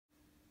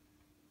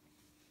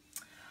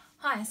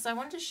Hi, so I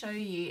want to show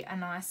you a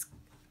nice,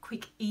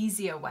 quick,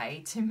 easier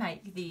way to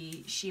make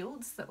the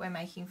shields that we're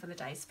making for the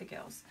Days for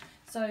Girls.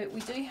 So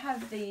we do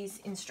have these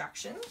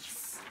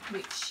instructions,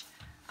 which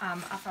are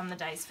from the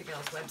Days for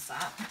Girls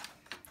website,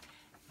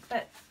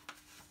 but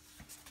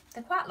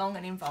they're quite long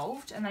and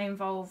involved, and they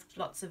involved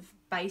lots of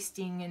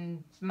basting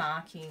and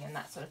marking and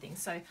that sort of thing.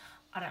 So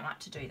I don't like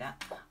to do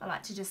that. I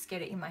like to just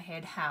get it in my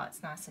head how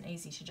it's nice and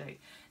easy to do.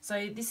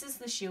 So this is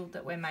the shield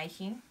that we're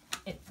making.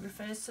 It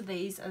refers to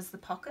these as the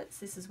pockets.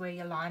 This is where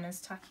your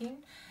liners tuck in.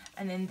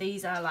 And then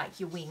these are like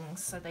your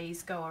wings. So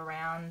these go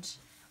around.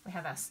 We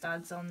have our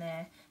studs on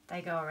there.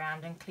 They go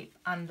around and clip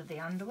under the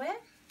underwear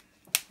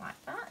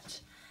like that.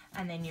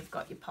 And then you've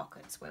got your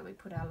pockets where we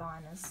put our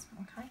liners.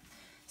 Okay.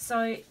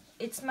 So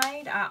it's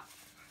made up.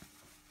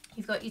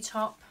 You've got your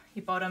top,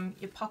 your bottom,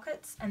 your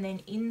pockets, and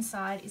then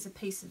inside is a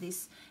piece of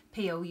this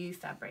PLU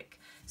fabric.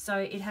 So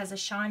it has a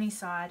shiny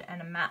side and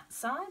a matte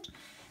side.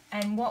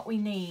 And what we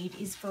need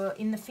is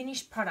in the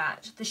finished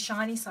product, the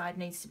shiny side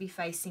needs to be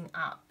facing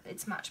up.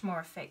 It's much more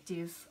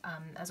effective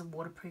as a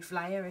waterproof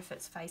layer if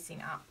it's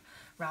facing up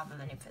rather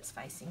than if it's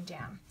facing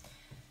down.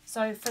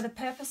 So for the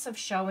purpose of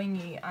showing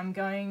you, I'm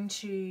going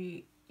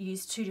to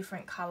use two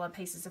different colour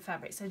pieces of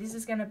fabric. So this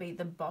is going to be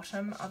the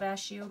bottom of our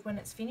shield when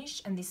it's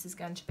finished, and this is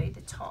going to be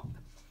the top.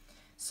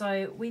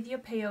 So with your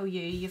PLU,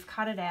 you've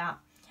cut it out,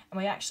 and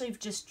we actually have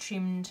just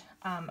trimmed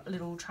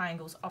little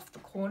triangles off the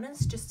corners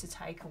just to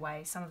take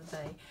away some of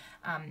the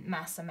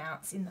mass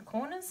amounts in the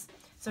corners.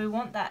 So we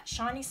want that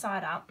shiny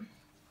side up.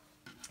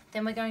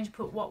 Then we're going to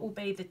put what will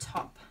be the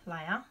top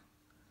layer,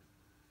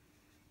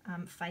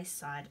 face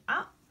side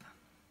up.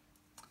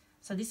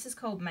 So this is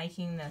called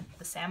making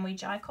the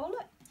sandwich, I call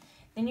it.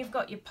 Then you've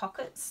got your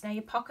pockets. Now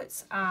your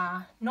pockets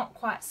are not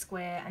quite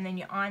square, and then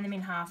you iron them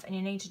in half, and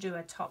you need to do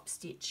a top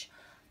stitch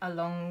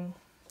along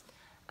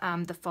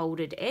the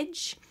folded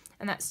edge,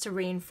 and that's to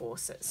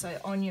reinforce it. So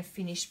on your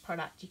finished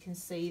product you can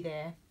see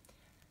there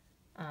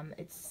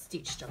it's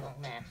stitched along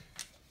there.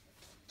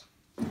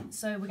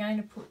 So we're going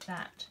to put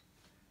that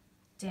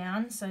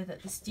down so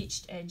that the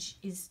stitched edge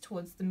is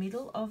towards the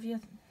middle of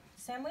your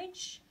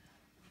sandwich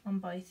on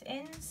both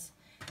ends.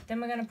 Then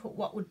we're going to put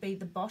what would be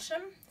the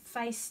bottom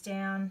face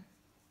down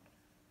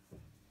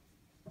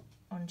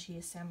onto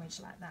your sandwich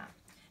like that.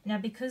 Now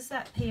because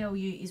that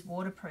PLU is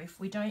waterproof,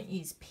 we don't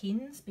use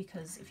pins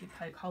because if you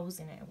poke holes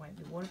in it, it won't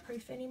be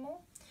waterproof anymore.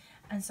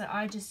 And so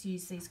I just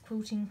use these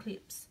quilting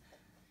clips,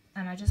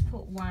 and I just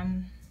put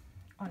one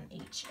on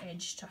each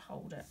edge to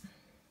hold it.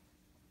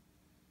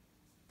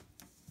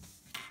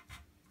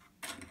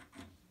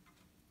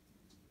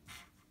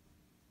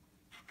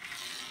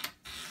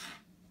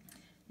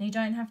 Now you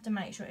don't have to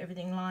make sure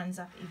everything lines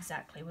up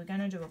exactly. We're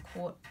going to do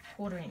a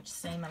quarter-inch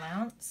seam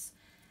allowance,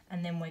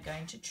 and then we're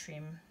going to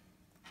trim.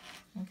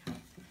 Okay,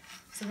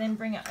 so then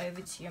bring it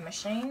over to your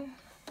machine,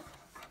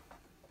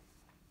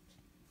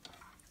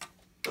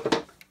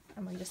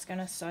 and we're just going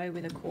to sew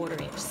with a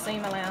quarter-inch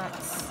seam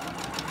allowance.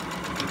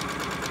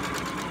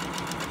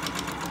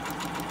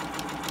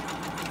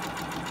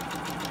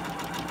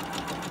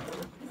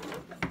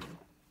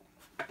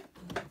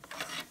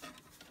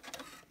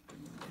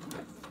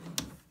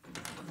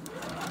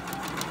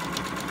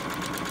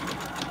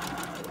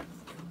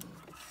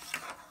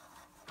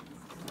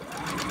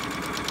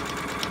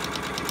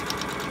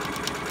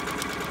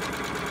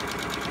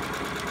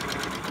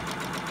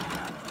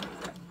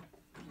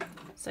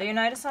 So you'll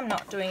notice I'm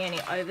not doing any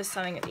over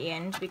sewing at the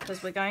end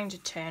because we're going to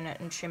turn it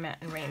and trim it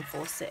and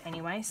reinforce it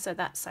anyway, so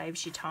that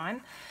saves you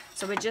time.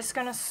 So we're just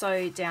going to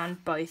sew down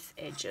both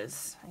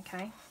edges,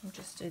 okay? I'll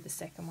just do the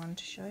second one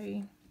to show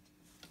you.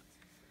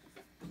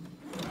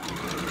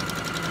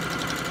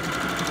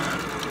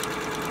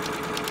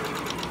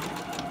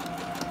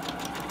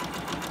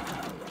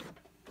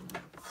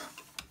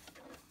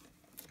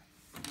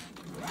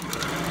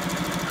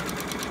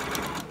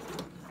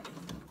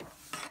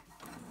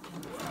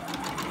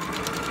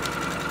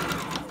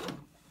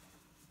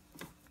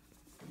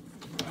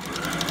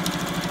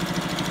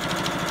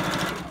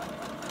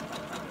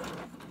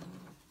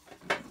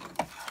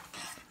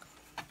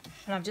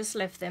 And I've just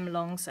left them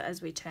long so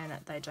as we turn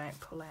it they don't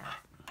pull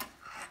out.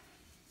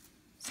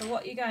 So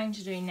what you're going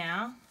to do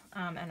now,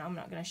 and I'm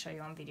not going to show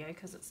you on video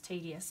because it's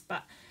tedious,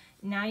 but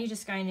now you're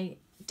just going to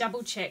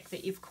double check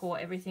that you've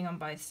caught everything on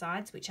both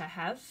sides, which I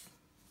have,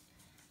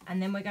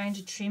 and then we're going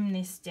to trim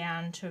this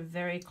down to a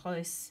very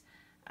close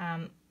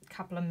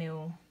couple of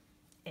mil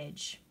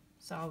edge.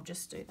 So I'll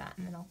just do that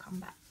and then I'll come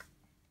back.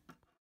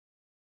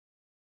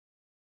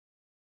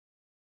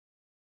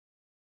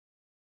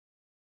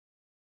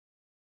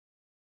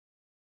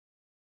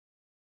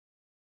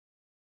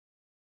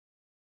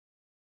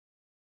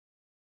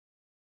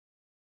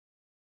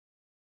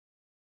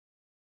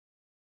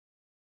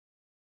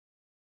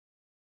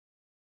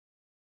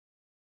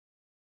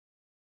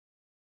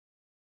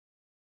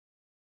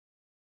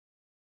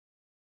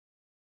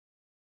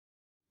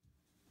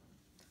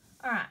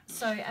 Alright,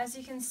 so as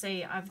you can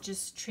see, I've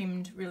just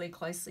trimmed really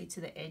closely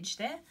to the edge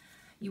there.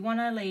 you want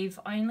to leave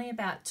only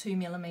about 2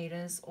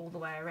 millimeters all the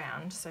way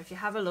around. So if you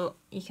have a look,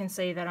 you can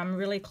see that I'm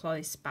really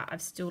close, but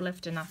I've still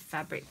left enough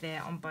fabric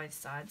there on both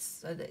sides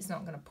so that it's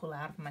not going to pull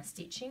out of my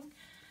stitching.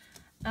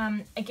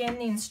 Again,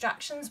 the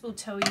instructions will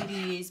tell you to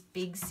use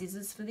big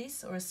scissors for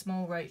this or a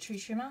small rotary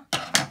trimmer.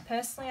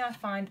 Personally, I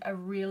find a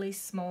really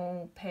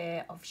small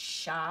pair of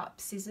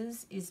sharp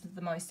scissors is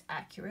the most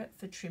accurate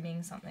for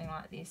trimming something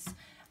like this,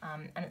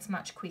 and it's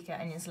much quicker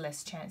and there's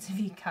less chance of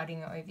you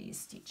cutting over your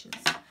stitches.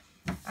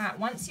 Alright,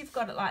 once you've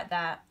got it like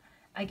that,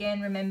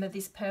 again, remember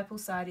this purple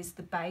side is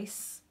the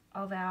base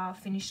of our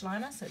finish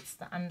liner, so it's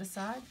the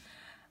underside.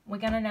 We're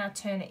going to now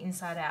turn it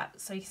inside out.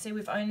 So you can see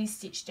we've only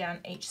stitched down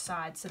each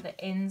side, so the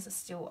ends are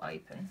still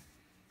open.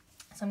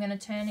 So I'm going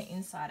to turn it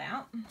inside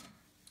out.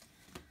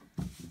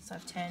 So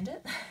I've turned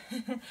it.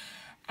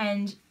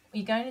 And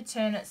you're going to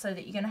turn it so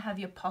that you're going to have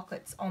your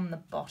pockets on the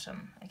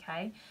bottom,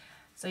 okay?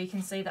 So you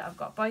can see that I've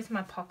got both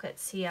my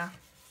pockets here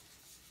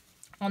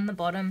on the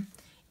bottom.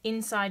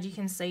 Inside you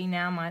can see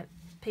now my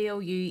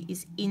PLU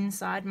is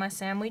inside my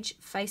sandwich,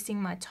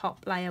 facing my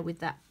top layer with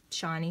that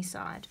shiny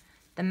side.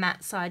 The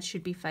matte side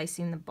should be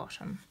facing the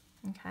bottom,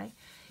 okay?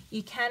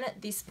 You can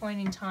at this point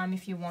in time,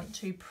 if you want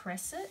to,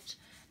 press it.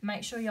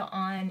 Make sure your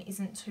iron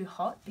isn't too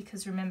hot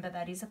because remember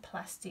that is a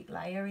plastic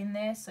layer in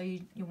there, so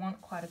you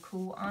want quite a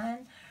cool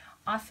iron.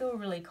 I feel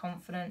really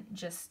confident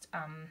just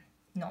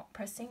not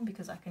pressing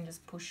because I can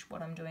just push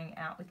what I'm doing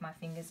out with my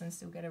fingers and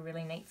still get a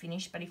really neat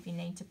finish, but if you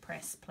need to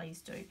press,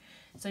 please do.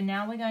 So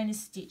now we're going to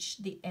stitch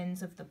the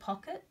ends of the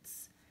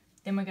pockets.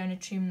 Then we're going to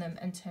trim them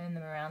and turn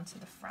them around to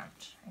the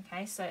front.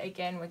 Okay, so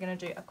again, we're going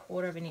to do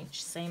 1/4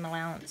 inch seam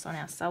allowance on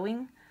our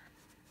sewing.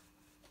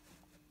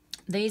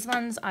 These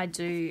ones I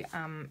do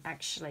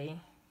actually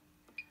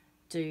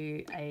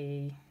do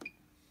a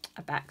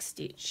back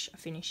stitch, a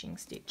finishing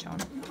stitch on.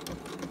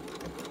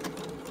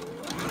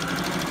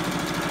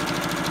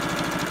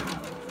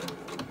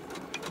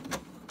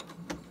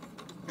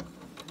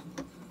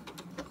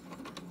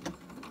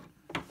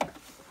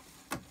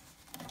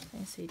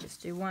 So you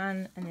just do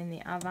one and then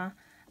the other.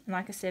 And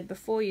like I said,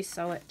 before you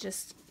sew it,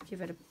 just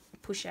give it a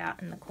push out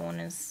in the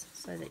corners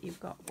so that you've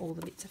got all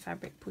the bits of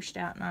fabric pushed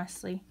out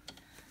nicely.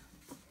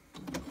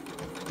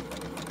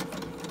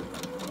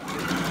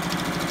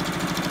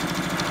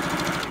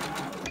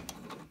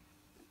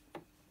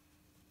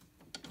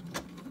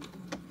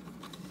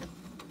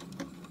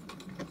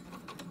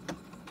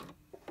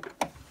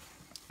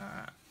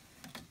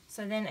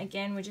 So then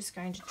again, we're just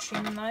going to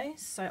trim those.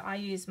 So I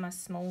use my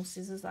small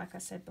scissors like I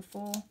said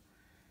before.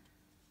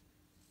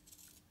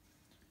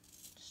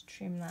 Just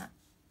trim that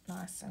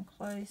nice and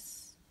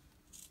close.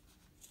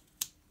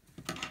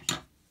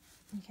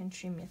 You can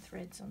trim your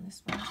threads on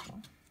this one as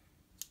well.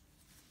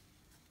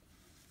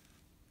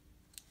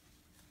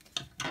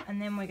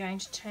 And then we're going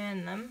to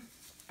turn them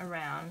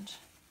around.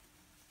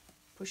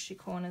 Push your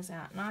corners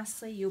out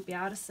nicely. You'll be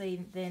able to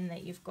see then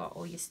that you've got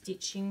all your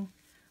stitching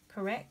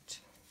correct.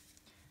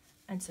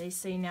 And so you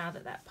see now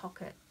that that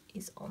pocket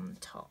is on the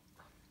top.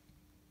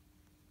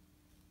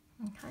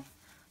 Okay,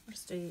 I'll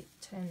just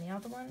turn the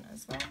other one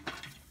as well.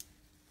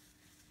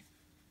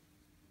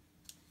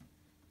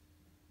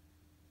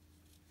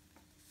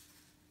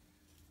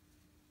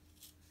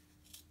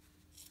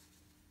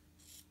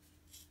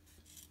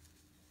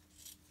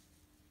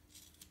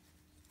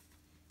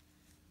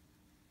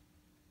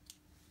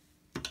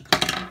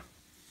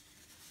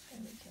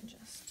 And we can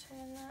just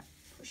turn that,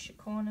 push your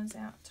corners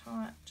out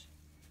tight.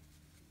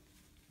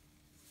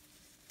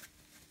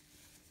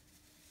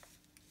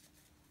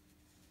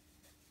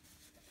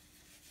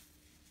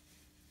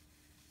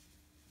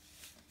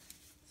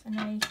 So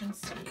now you can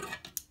see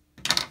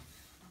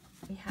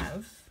we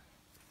have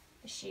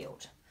the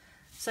shield.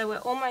 So we're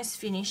almost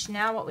finished.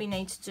 Now what we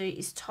need to do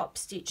is top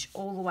stitch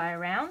all the way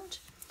around.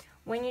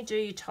 When you do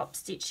your top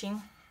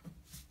stitching,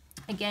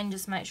 again,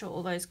 just make sure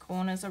all those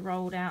corners are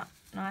rolled out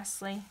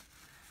nicely.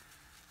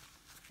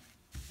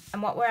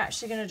 And what we're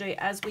actually going to do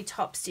as we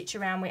top stitch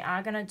around, we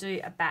are going to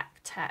do a back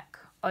tack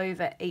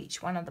over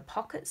each one of the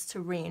pockets to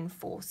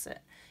reinforce it.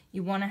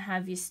 You want to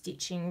have your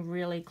stitching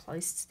really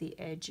close to the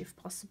edge if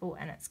possible,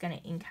 and it's going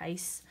to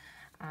encase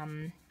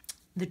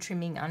the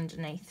trimming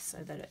underneath so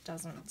that it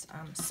doesn't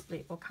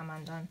split or come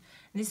undone.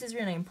 And this is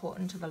really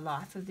important to the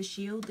life of the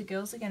shield. The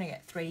girls are going to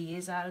get 3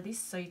 years out of this,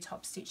 so your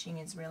top stitching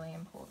is really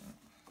important.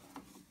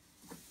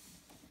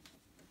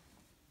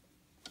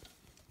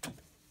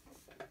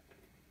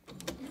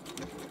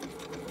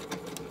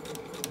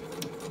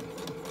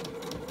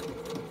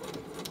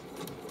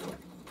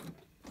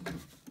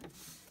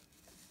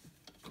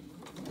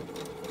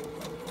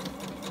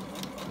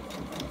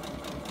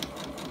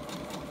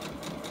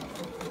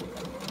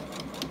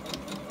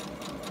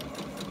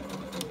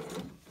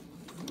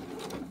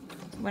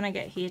 When I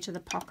get here to the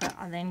pocket,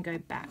 I then go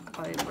back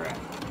over it.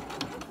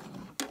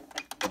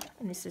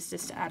 And this is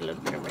just to add a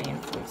little bit of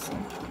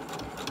reinforcing.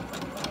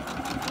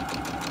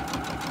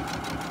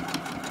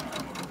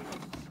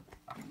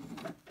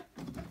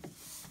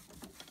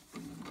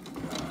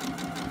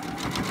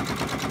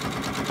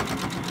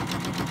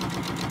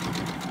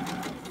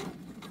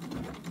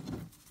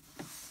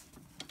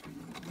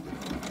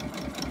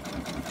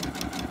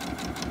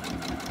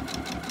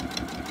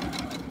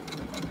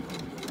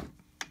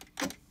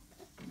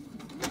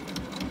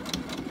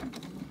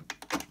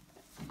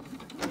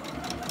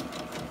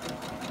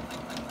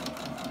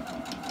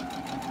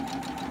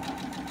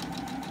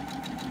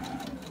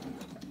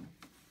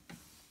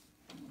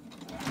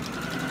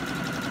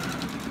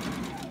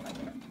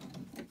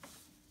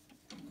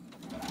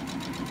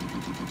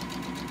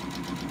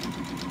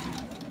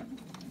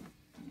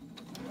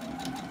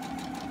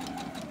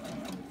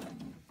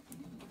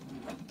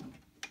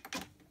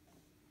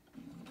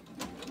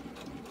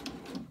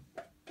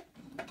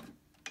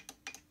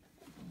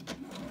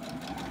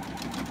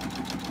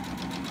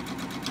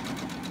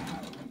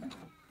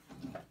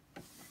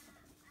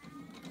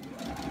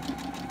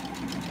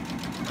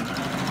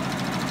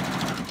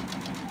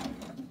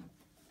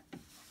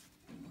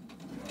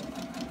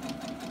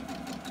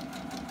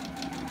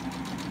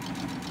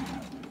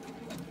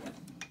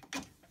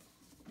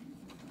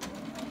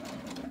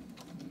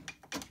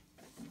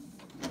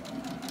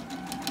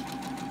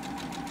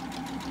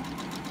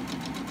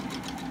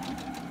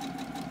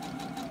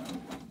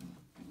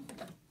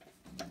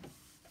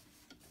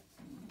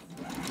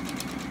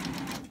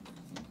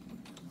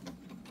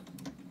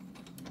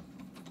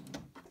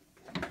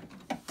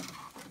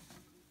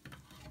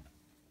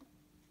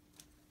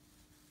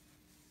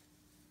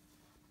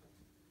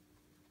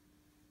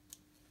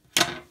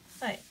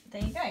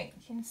 there you go. You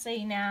can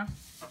see now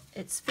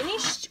it's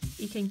finished.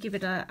 You can give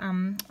it a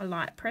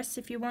light press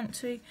if you want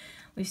to.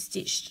 We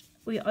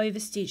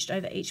overstitched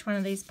over each one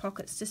of these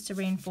pockets just to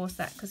reinforce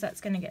that, because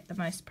that's going to get the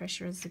most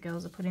pressure as the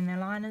girls are putting their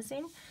liners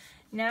in.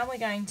 Now we're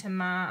going to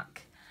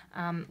mark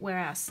where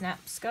our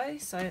snaps go.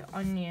 So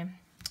on your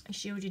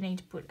shield you need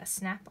to put a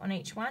snap on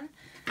each one.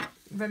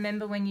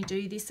 Remember, when you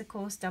do this, of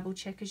course, double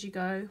check as you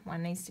go.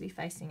 One needs to be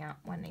facing up,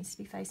 one needs to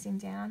be facing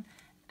down.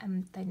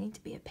 They need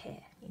to be a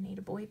pair. You need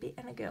a boy bit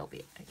and a girl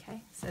bit,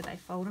 okay? So they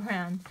fold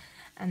around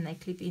and they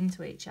clip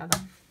into each other,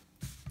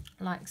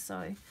 like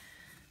so.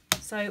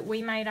 So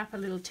we made up a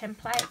little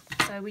template.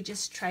 So we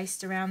just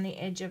traced around the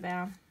edge of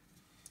our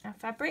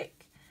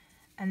fabric,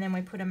 and then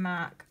we put a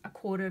mark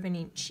 1/4 of an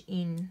inch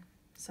in,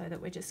 so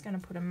that we're just going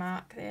to put a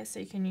mark there. So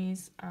you can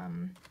use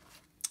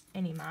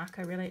any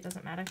marker, really, it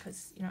doesn't matter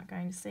because you're not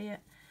going to see it.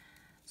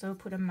 So we'll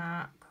put a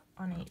mark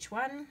on each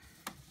one.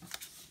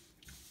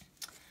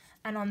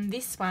 And on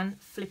this one,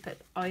 flip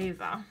it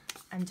over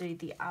and do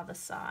the other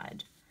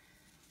side.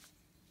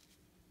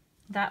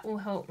 That will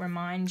help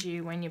remind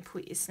you when you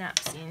put your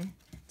snaps in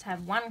to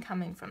have one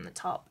coming from the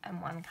top and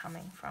one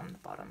coming from the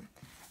bottom.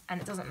 And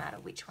it doesn't matter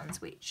which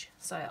one's which.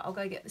 So I'll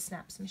go get the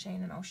snaps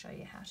machine and I'll show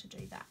you how to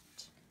do that.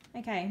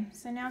 Okay,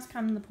 so now it's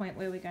come to the point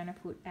where we're going to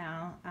put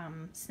our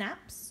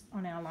snaps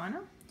on our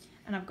liner.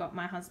 And I've got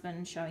my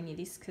husband showing you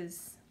this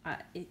because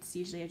it's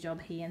usually a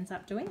job he ends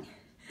up doing.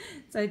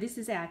 So this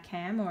is our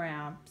cam, or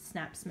our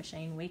snaps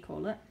machine we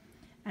call it.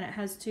 And it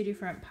has 2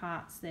 different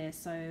parts there.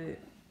 So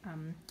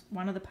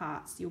one of the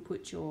parts you'll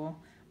put your,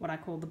 what I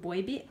call the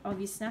boy bit of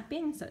your snap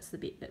in. So it's the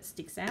bit that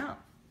sticks out.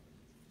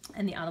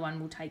 And the other one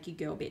will take your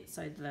girl bit,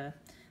 so the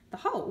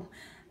hole.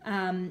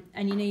 And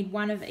you need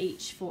one of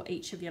each for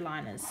each of your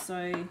liners. So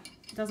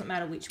it doesn't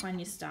matter which one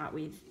you start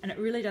with, and it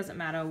really doesn't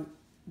matter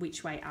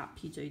which way up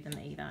you do them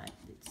either.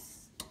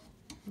 It's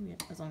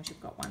as long as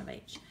you've got one of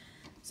each.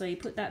 So you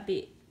put that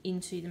bit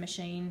into the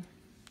machine,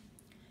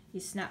 you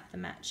snap the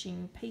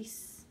matching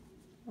piece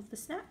of the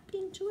snap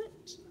into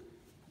it.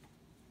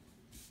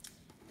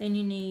 Then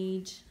you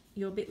need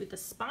your bit with the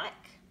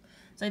spike.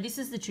 So this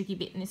is the tricky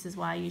bit, and this is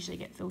why I usually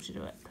get Phil to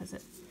do it, because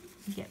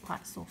you get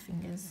quite sore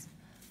fingers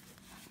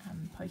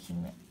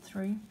poking it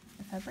through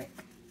the fabric.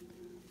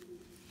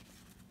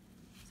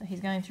 So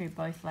he's going through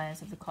both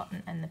layers of the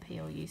cotton and the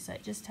PLU, so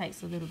it just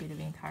takes a little bit of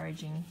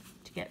encouraging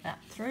to get that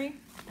through.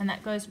 And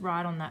that goes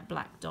right on that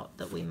black dot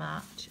that we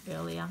marked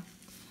earlier.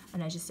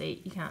 And as you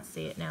see, you can't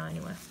see it now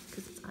anyway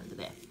because it's under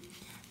there.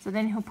 So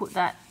then he'll put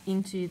that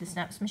into the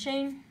snaps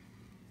machine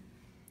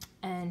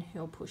and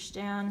he'll push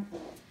down.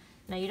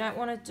 Now you don't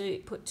want to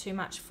put too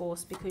much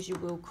force because you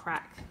will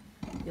crack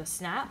your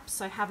snap,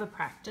 so have a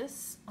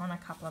practice on a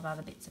couple of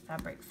other bits of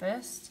fabric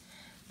first.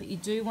 But you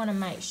do want to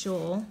make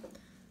sure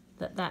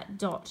that that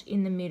dot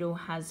in the middle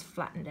has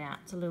flattened out.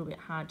 It's a little bit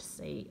hard to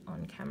see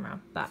on camera,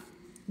 but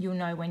you'll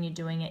know when you're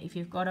doing it. If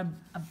you've got a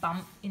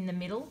bump in the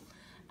middle,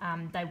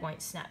 they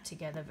won't snap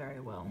together very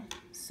well.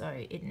 So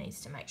it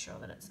needs to make sure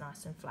that it's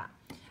nice and flat.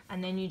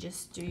 And then you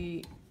just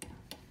do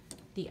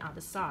the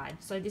other side.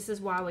 So this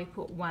is why we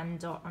put one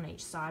dot on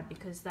each side,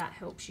 because that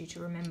helps you to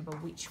remember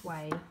which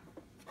way,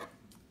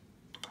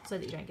 so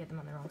that you don't get them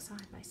on the wrong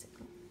side,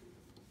 basically.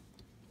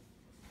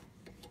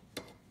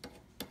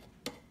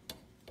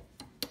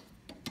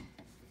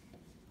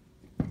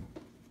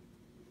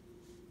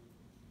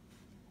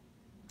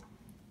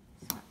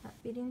 Slap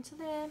that bit into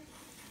there.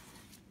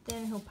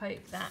 Then he'll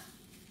poke that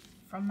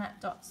from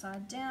that dot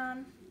side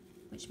down,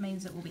 which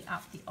means it will be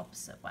up the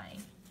opposite way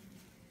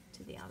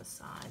to the other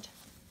side.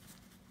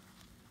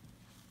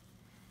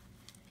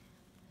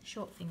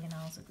 Short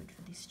fingernails are good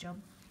for this job.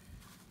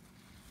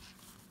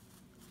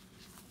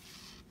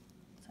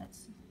 So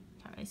it's,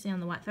 can't really see on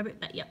the white fabric,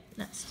 but yep,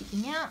 that's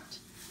sticking out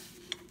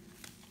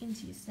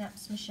into your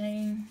snaps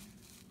machine.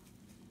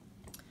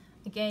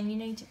 Again, you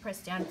need to press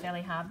down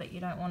fairly hard, but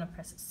you don't want to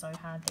press it so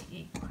hard that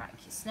you crack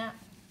your snap.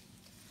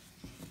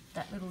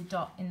 That little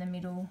dot in the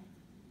middle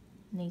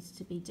needs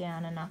to be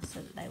down enough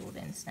so that they will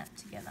then snap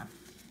together.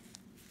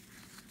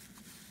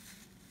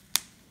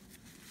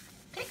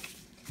 Click.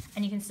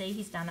 And you can see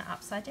he's done it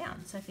upside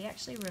down. So if he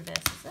actually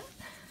reverses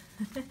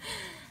it,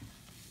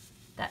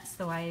 that's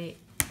the way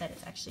that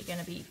it's actually going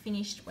to be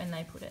finished when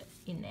they put it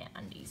in their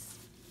undies.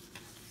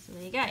 So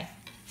there you go.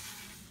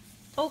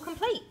 All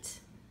complete.